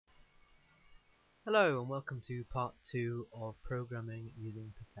Hello and welcome to part 2 of programming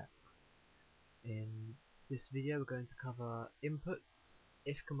using PICAXE. In this video we're going to cover inputs,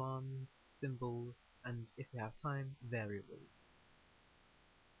 if commands, symbols, and if we have time, variables.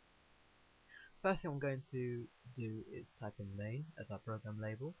 First thing I'm going to do is type in main as our program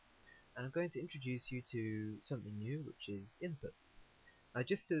label, and I'm going to introduce you to something new, which is inputs. Now,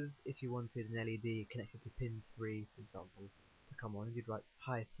 just as if you wanted an LED connected to pin 3, for example, to come on, you'd write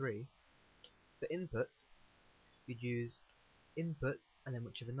hi 3. For inputs, you'd use input and then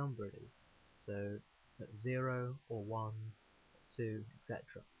whichever number it is. So that's 0 or 1 or 2, etc.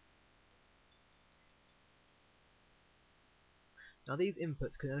 Now these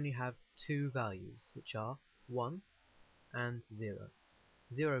inputs can only have two values, which are 1 and 0.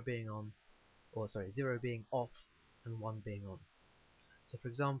 0 being on, or sorry, 0 being off and 1 being on. So for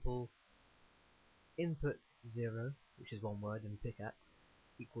example, input 0, which is one word in PICAXE,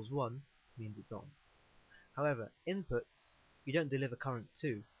 equals 1 means it's on. However, inputs you don't deliver current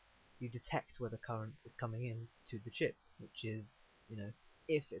to, you detect whether current is coming in to the chip, which is,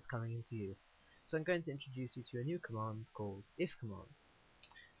 if it's coming into you. So I'm going to introduce you to a new command called if commands.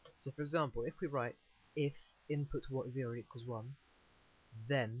 So for example, if we write if input 0 equals 1,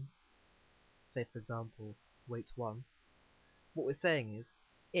 then, say for example, wait 1, what we're saying is,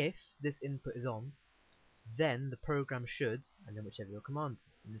 if this input is on, then the program should, and then whichever your command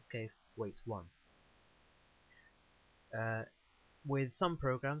is, in this case, wait 1. With some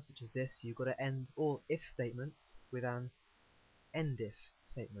programs, such as this, you've got to end all if statements with an end if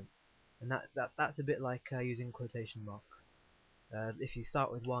statement, and that's a bit like using quotation marks. If you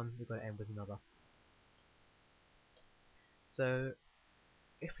start with one, you've got to end with another. So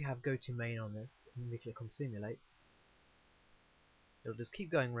if we have go to main on this and we click on simulate, it'll just keep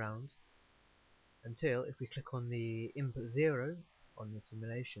going round until, if we click on the input 0 on the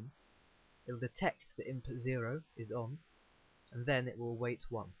simulation, it'll detect that input 0 is on, and then it will wait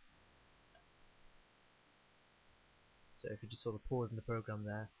 1. So if you just sort of pause in the program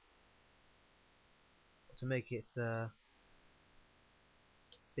there, to make it a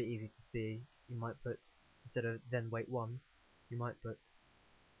bit easy to see, you might put, instead of then wait 1, you might put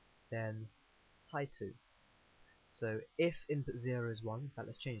then hi 2. So if input 0 is 1, in fact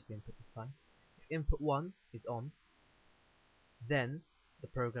let's change the input this time, if input 1 is on, then the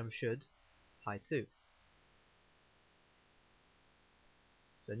program should hi 2.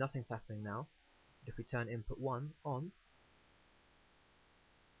 So nothing's happening now. If we turn input 1 on,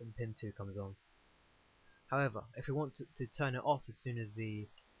 then pin 2 comes on. However, if we want to turn it off as soon as the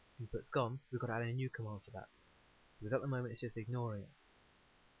input's gone, we've got to add a new command for that, because at the moment it's just ignoring it.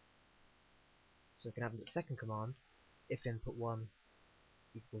 So we can have the second command, if input 1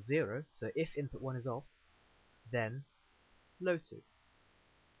 equals 0, so if input 1 is off, then low 2,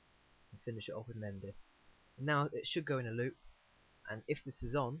 and finish it off with an end if. And now it should go in a loop, and if this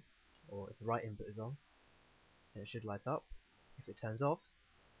is on, or if the right input is on, then it should light up. If it turns off,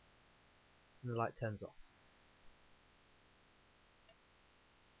 then the light turns off.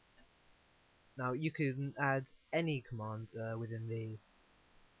 Now you can add any command within the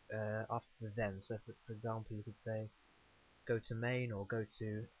after the then. So for example, you could say go to main or go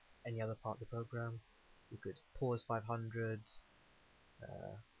to any other part of the program. You could pause 500,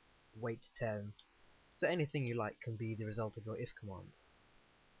 wait 10. So anything you like can be the result of your if command.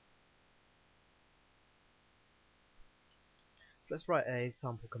 So let's write a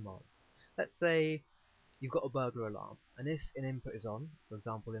sample command. Let's say you've got a burglar alarm, and if an input is on, for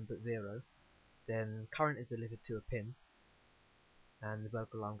example input 0, then current is delivered to a pin and the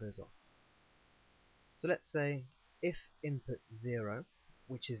burglar alarm goes off. So let's say if input 0,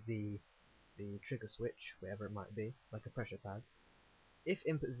 which is the trigger switch, wherever it might be, like a pressure pad, if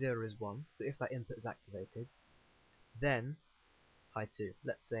input 0 is 1, so if that input is activated, then hi 2.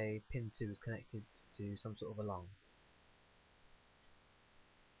 Let's say pin 2 is connected to some sort of alarm.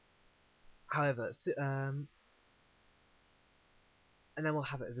 However, and then we'll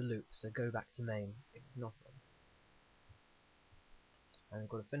have it as a loop, so go back to main if it's not on. And we've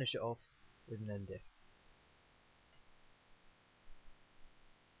got to finish it off with an end if.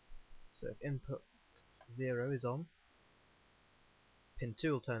 So if input 0 is on, pin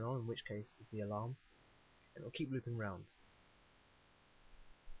 2 will turn on, in which case is the alarm, and it will keep looping round.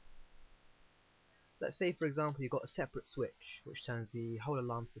 Let's say for example you've got a separate switch which turns the whole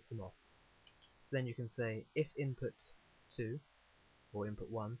alarm system off. So then you can say if input 2 or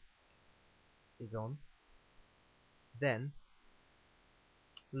input 1 is on, then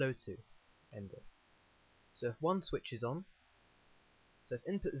low 2, end if. So if one switch is on, so if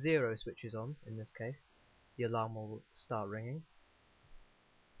input 0 switches on, in this case, the alarm will start ringing,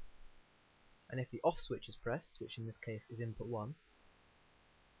 and if the off switch is pressed, which in this case is input 1,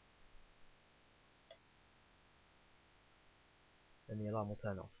 then the alarm will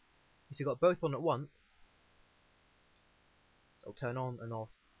turn off. If you've got both on at once, it'll turn on and off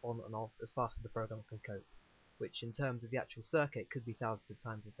as fast as the program can cope, which in terms of the actual circuit could be thousands of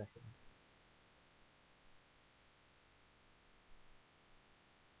times a second.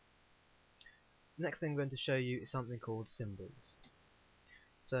 The next thing I'm going to show you is something called symbols.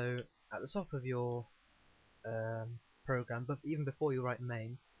 So at the top of your program, but even before you write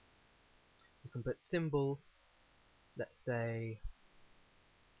main, you can put symbol, let's say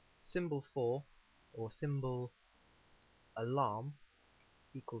symbol 4 or symbol alarm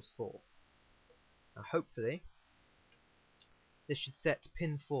equals 4. Now hopefully this should set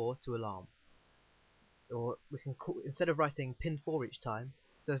pin 4 to alarm, or we can call, instead of writing pin 4 each time,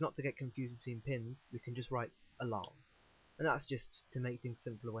 so as not to get confused between pins, we can just write alarm, and that's just to make things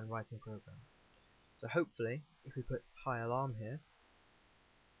simpler when writing programs. So hopefully if we put high alarm here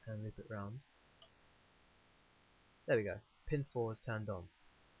and loop it round, there we go, pin 4 is turned on,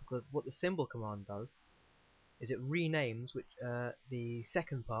 because what the symbol command does is it renames the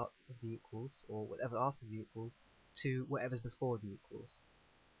second part of the equals, or whatever after the equals, to whatever's before the equals.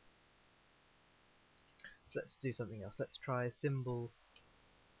 So let's do something else. Let's try symbol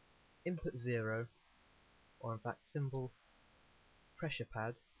input 0, or in fact symbol pressure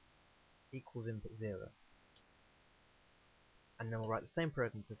pad equals input 0. And then we'll write the same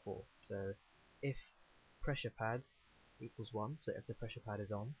program as before. So if pressure pad equals 1, so if the pressure pad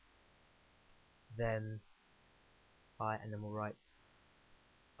is on, then and then we'll write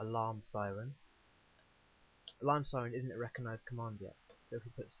alarm siren. Alarm siren isn't a recognized command yet, so if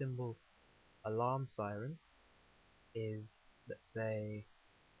we put symbol alarm siren is, let's say,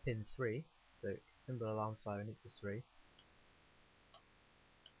 pin 3, so symbol alarm siren equals 3,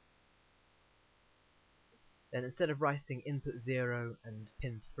 then instead of writing input 0 and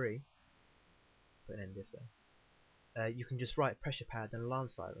pin 3, put an end if there, you can just write pressure pad and alarm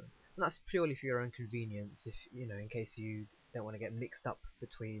siren. And that's purely for your own convenience, if in case you don't want to get mixed up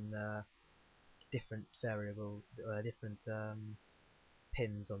between different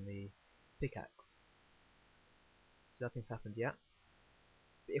pins on the PICAXE. So nothing's happened yet.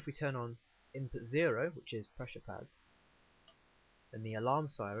 But if we turn on input 0, which is pressure pad, then the alarm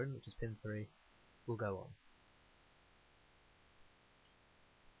siren, which is pin 3, will go on.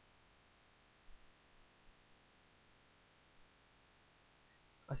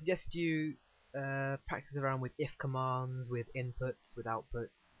 I suggest you practice around with if commands, with inputs, with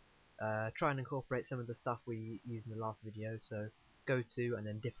outputs. Try and incorporate some of the stuff we used in the last video, so go to and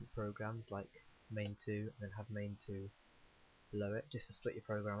then different programs like main2 and then have main2 below it, just to split your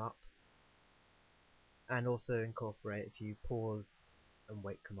program up. And also incorporate a few pause and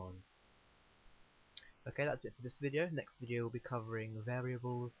wait commands. Okay, that's it for this video. Next video will be covering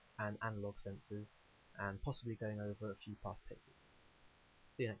variables and analog sensors, and possibly going over a few past papers.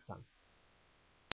 See you next time.